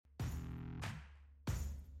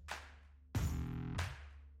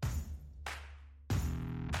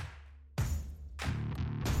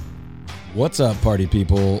What's up, party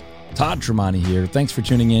people? Todd Tremonti here. Thanks for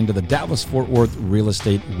tuning in to the Dallas-Fort Worth Real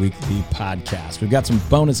Estate Weekly Podcast. We've got some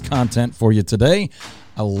bonus content for you today.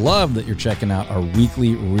 I love that you're checking out our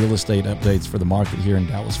weekly real estate updates for the market here in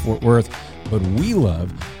Dallas-Fort Worth, but we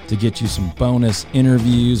love to get you some bonus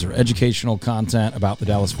interviews or educational content about the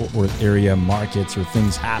Dallas-Fort Worth area markets or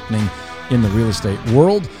things happening in the real estate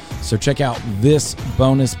world. So check out this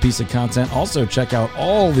bonus piece of content. Also check out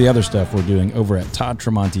all the other stuff we're doing over at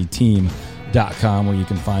toddtremontiteam.com, where you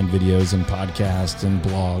can find videos and podcasts and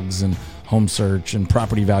blogs and home search and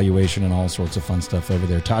property valuation and all sorts of fun stuff over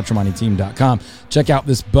there. toddtremontiteam.com. Check out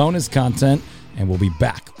this bonus content, and we'll be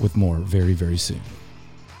back with more very, very soon.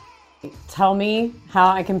 Tell me how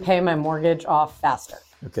I can pay my mortgage off faster.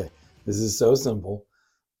 Okay, this is so simple,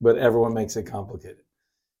 but everyone makes it complicated.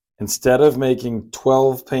 Instead of making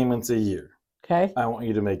 12 payments a year, Okay. I want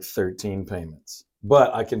you to make 13 payments.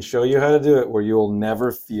 But I can show you how to do it where you will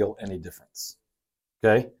never feel any difference.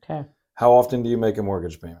 Okay? Okay. How often do you make a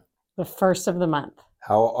mortgage payment? The first of the month.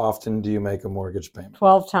 How often do you make a mortgage payment?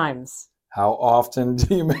 12 times. How often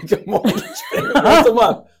do you make a mortgage payment? Once a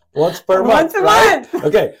month. Once per month. Once a right? month.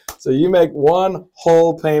 Okay, so you make one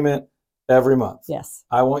whole payment every month. Yes.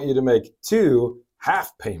 I want you to make 2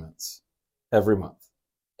 half payments every month.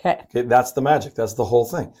 Okay, that's the magic. That's the whole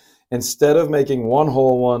thing. Instead of making one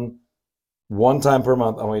whole one time per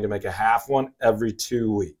month, I want you to make a half one every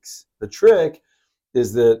 2 weeks. The trick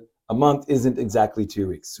is that a month isn't exactly 2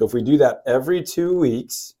 weeks. So if we do that every 2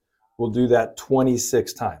 weeks, we'll do that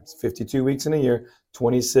 26 times. 52 weeks in a year,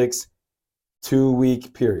 26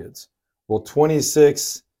 2-week periods. Well,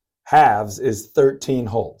 26 halves is 13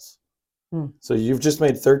 wholes. So you've just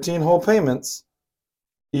made 13 whole payments,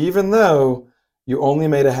 even though you only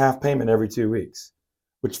made a half payment every 2 weeks,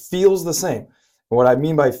 which feels the same. And what I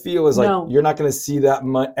mean by feel is like you're not going to see that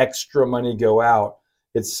extra money go out.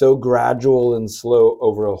 It's so gradual and slow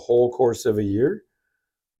over a whole course of a year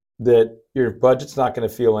that your budget's not going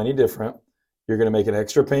to feel any different. You're going to make an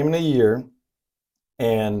extra payment a year,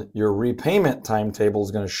 and your repayment timetable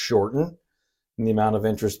is going to shorten, and the amount of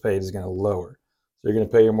interest paid is going to lower. So you're going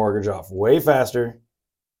to pay your mortgage off way faster,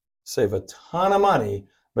 save a ton of money,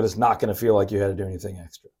 but it's not going to feel like you had to do anything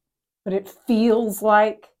extra. But it feels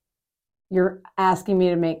like you're asking me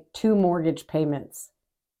to make 2 mortgage payments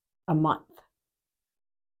a month.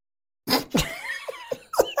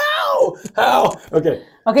 How? Okay,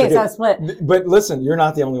 so I split. But listen, you're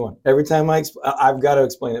not the only one. Every time I've got to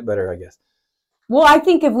explain it better, I guess. Well, I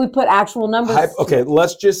think if we put actual numbers. Okay,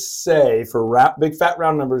 let's just say for big fat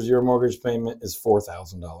round numbers, your mortgage payment is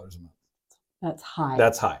 $4,000 a month. That's high.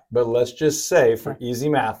 That's high. But let's just say for easy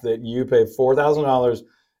math that you pay $4,000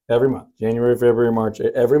 every month. January, February, March,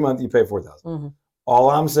 every month you pay $4,000. Mm-hmm. All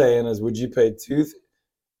I'm saying is, would you pay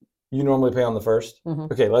you normally pay on the first?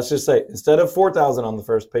 Mm-hmm. Okay, let's just say instead of $4,000 on the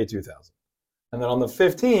first, pay $2,000. And then on the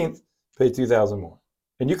 15th, pay $2,000 more.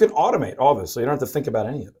 And you can automate all this, so you don't have to think about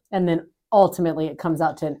any of it. And then ultimately it comes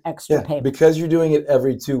out to an extra payment. Because you're doing it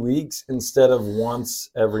every 2 weeks instead of once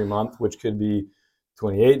every month, which could be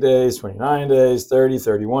 28 days, 29 days, 30,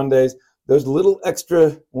 31 days. Those little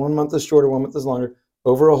extra, 1 month is shorter, 1 month is longer,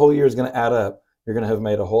 over a whole year is going to add up. You're going to have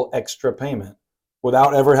made a whole extra payment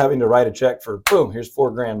without ever having to write a check for, boom, here's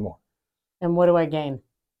 $4,000 more. And what do I gain?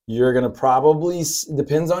 You're going to probably,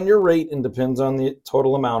 depends on your rate and depends on the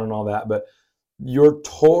total amount and all that, but your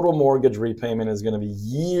total mortgage repayment is going to be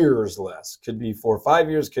years less. Could be 4 or 5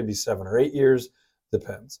 years, could be 7 or 8 years,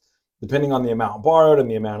 depends. Depending on the amount borrowed and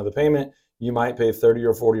the amount of the payment, you might pay $30,000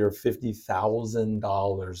 or $40,000 or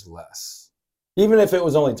 $50,000 less. Even if it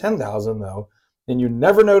was only $10,000 though, and you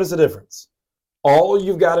never notice a difference. All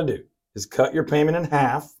you've got to do is cut your payment in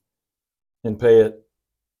half and pay it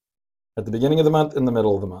at the beginning of the month and the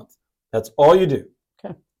middle of the month. That's all you do.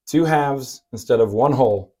 Okay. 2 halves instead of 1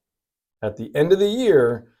 whole. At the end of the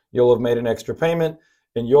year, you'll have made an extra payment,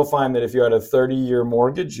 and you'll find that if you had a 30-year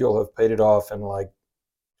mortgage, you'll have paid it off in like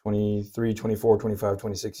 23, 24, 25,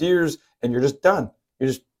 26 years, and you're just done. You're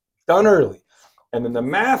just done early. And then the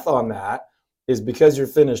math on that is because you're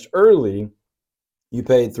finished early, you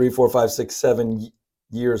paid 3, 4, 5, 6, 7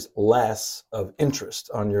 years less of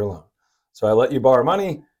interest on your loan. So I let you borrow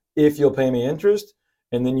money if you'll pay me interest,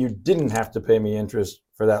 and then you didn't have to pay me interest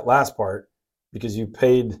for that last part because you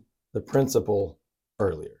paid the principal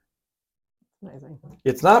earlier. Amazing.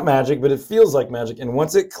 It's not magic, but it feels like magic. And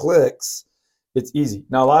once it clicks, it's easy.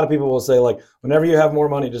 Now, a lot of people will say, like, whenever you have more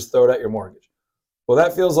money, just throw it at your mortgage. Well,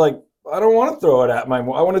 that feels like, I don't want to throw it at I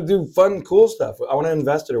want to do fun, cool stuff. I want to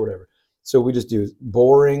invest it or whatever. So we just do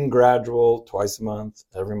boring, gradual, twice a month,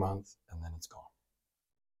 every month, and then it's gone.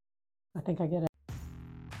 I think I get it.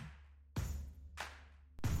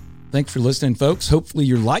 Thanks for listening, folks. Hopefully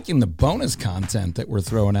you're liking the bonus content that we're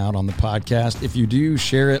throwing out on the podcast. If you do,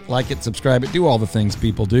 share it, like it, subscribe it, do all the things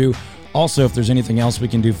people do. Also, if there's anything else we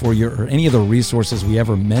can do for you or any of the resources we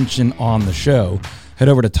ever mention on the show, head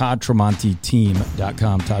over to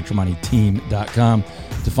toddtremonteteam.com, toddtremonteteam.com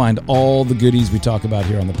to find all the goodies we talk about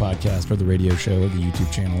here on the podcast or the radio show or the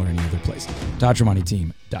YouTube channel or any other place.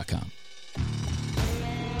 toddtremonteteam.com.